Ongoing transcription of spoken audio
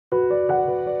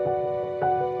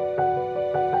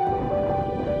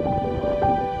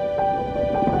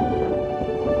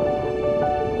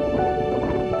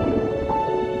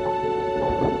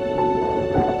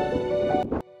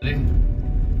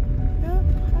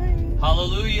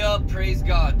Hallelujah, praise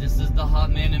God. This is the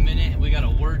Hot Man in a Minute. We got a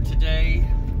word today,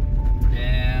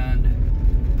 and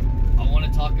I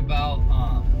want to talk about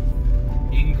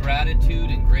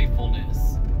ingratitude and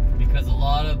gratefulness, because a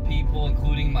lot of people,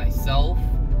 including myself,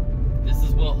 this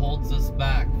is what holds us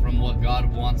back from what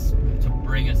God wants to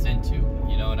bring us into.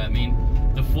 You know what I mean?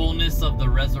 The fullness of the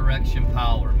resurrection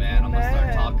power, man. I'm going to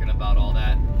start talking about all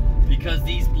that, because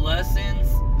these blessings,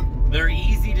 they're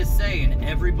easy to say and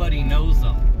everybody knows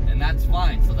them. And that's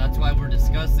fine, so that's why we're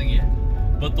discussing it.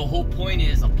 But the whole point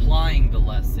is applying the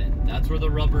lesson. That's where the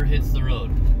rubber hits the road.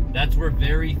 That's where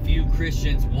very few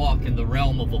Christians walk in the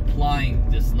realm of applying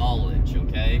this knowledge,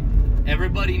 okay?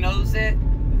 Everybody knows it,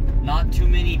 not too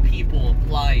many people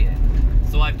apply it.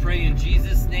 So I pray in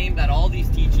Jesus' name that all these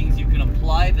teachings, you can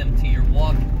apply them to your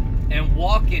walk and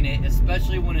walk in it,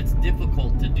 especially when it's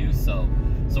difficult to do so.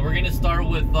 So we're going to start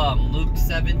with Luke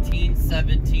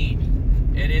 17:17.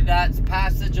 And in that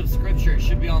passage of scripture, it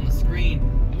should be on the screen.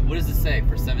 What does it say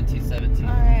for 17:17?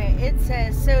 All right, it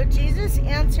says, "So Jesus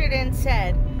answered and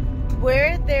said,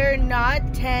 were there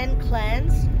not 10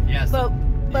 cleansed? Yes.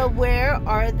 But where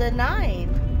are the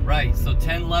 9? Right, so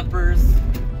 10 lepers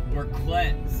were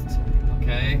cleansed,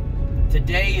 okay?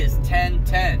 Today is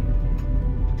 10:10.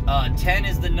 10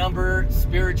 is the number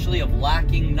spiritually of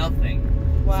lacking nothing.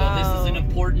 Wow. So this is an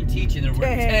important teaching. There were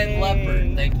 10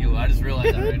 lepers. Thank you. I just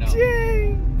realized that right now.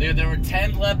 There were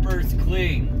 10 lepers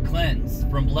cleansed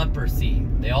from leprosy.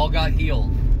 They all got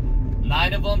healed.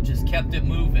 9 of them just kept it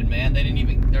moving, man.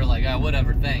 They're like, ah,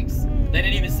 whatever, thanks. They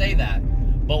didn't even say that.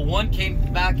 But one came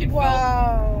back and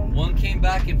fell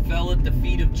at the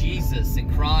feet of Jesus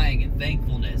and crying in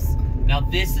thankfulness. Now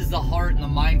this is the heart and the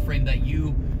mind frame that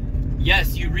you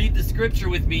read the scripture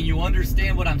with me and you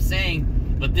understand what I'm saying.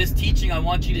 But this teaching, I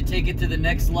want you to take it to the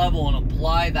next level and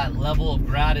apply that level of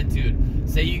gratitude.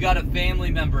 Say you got a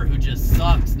family member who just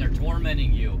sucks and they're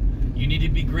tormenting you. You need to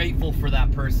be grateful for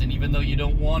that person, even though you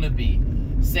don't want to be.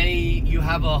 Say you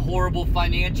have a horrible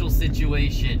financial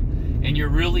situation and you're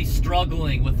really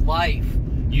struggling with life.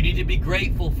 You need to be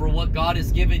grateful for what God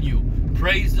has given you.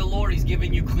 Praise the Lord, He's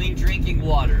given you clean drinking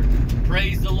water.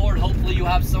 Praise the Lord, hopefully you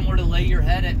have somewhere to lay your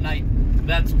head at night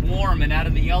that's warm and out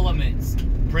of the elements.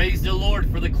 Praise the Lord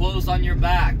for the clothes on your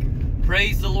back.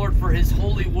 Praise the Lord for His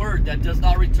holy word that does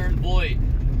not return void.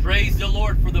 Praise the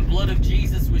Lord for the blood of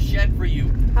Jesus was shed for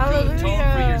you to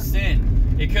atone for your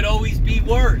sin. It could always be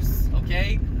worse,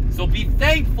 okay? So be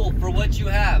thankful for what you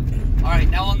have. All right,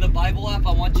 now on the Bible app,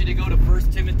 I want you to go to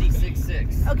 1 Timothy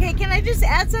 6:6. Okay, can I just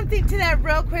add something to that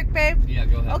real quick, babe? Yeah,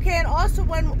 go ahead. Okay, and also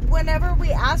whenever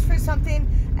we ask for something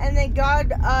and then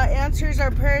God answers our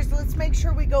prayers, let's make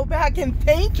sure we go back and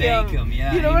thank Him. Thank Him,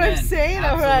 yeah. You know Amen. what I'm saying?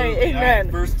 Absolutely. All right,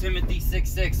 amen. All right, 1 Timothy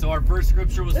 6:6. So our first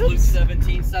scripture was Luke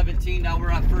 17:17. Now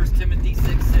we're at 1 Timothy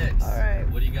 6:6. All right.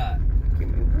 What do you got? Give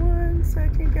me 1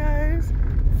 second, guys.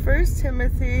 1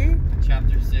 Timothy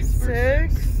chapter 6,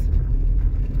 verse 6.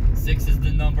 6 is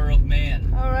the number of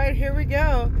man. All right, here we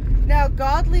go. Now,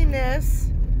 godliness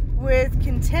with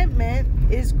contentment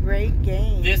is great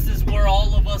gain. This is where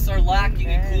all of us are lacking,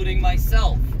 including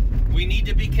myself. We need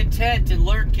to be content and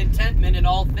learn contentment in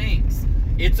all things.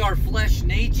 It's our flesh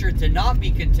nature to not be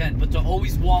content, but to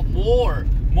always want more.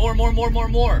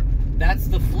 More. That's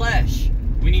the flesh.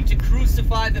 We need to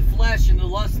crucify the flesh and the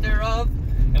lust thereof,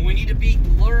 and we need to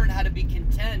learn how to be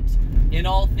content in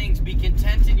all things. Be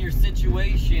content in your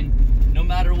situation, no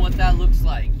matter what that looks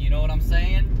like. You know what I'm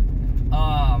saying?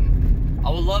 I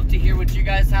would love to hear what you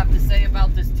guys have to say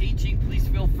about this teaching. Please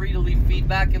feel free to leave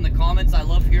feedback in the comments. I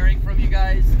love hearing from you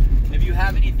guys. If you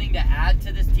have anything to add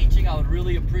to this teaching, I would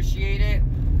really appreciate it.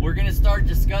 We're going to start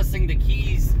discussing the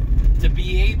keys to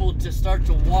be able to start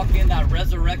to walk in that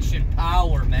resurrection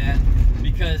power, man,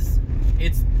 because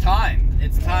it's time.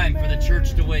 It's time for the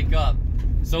church to wake up.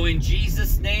 So in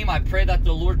Jesus' name, I pray that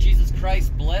the Lord Jesus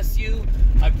Christ bless you.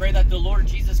 I pray that the Lord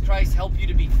Jesus Christ help you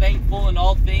to be thankful in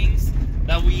all things,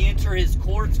 that we enter His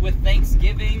courts with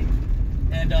thanksgiving,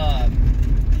 and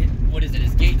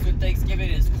His gates with thanksgiving,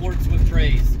 and His courts with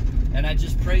praise. And I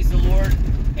just praise the Lord,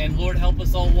 and Lord, help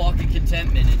us all walk in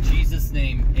contentment. In Jesus'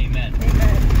 name, amen.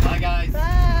 Amen. Bye, guys.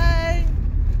 Bye.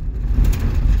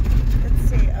 Let's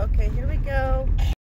see. Okay, here we go.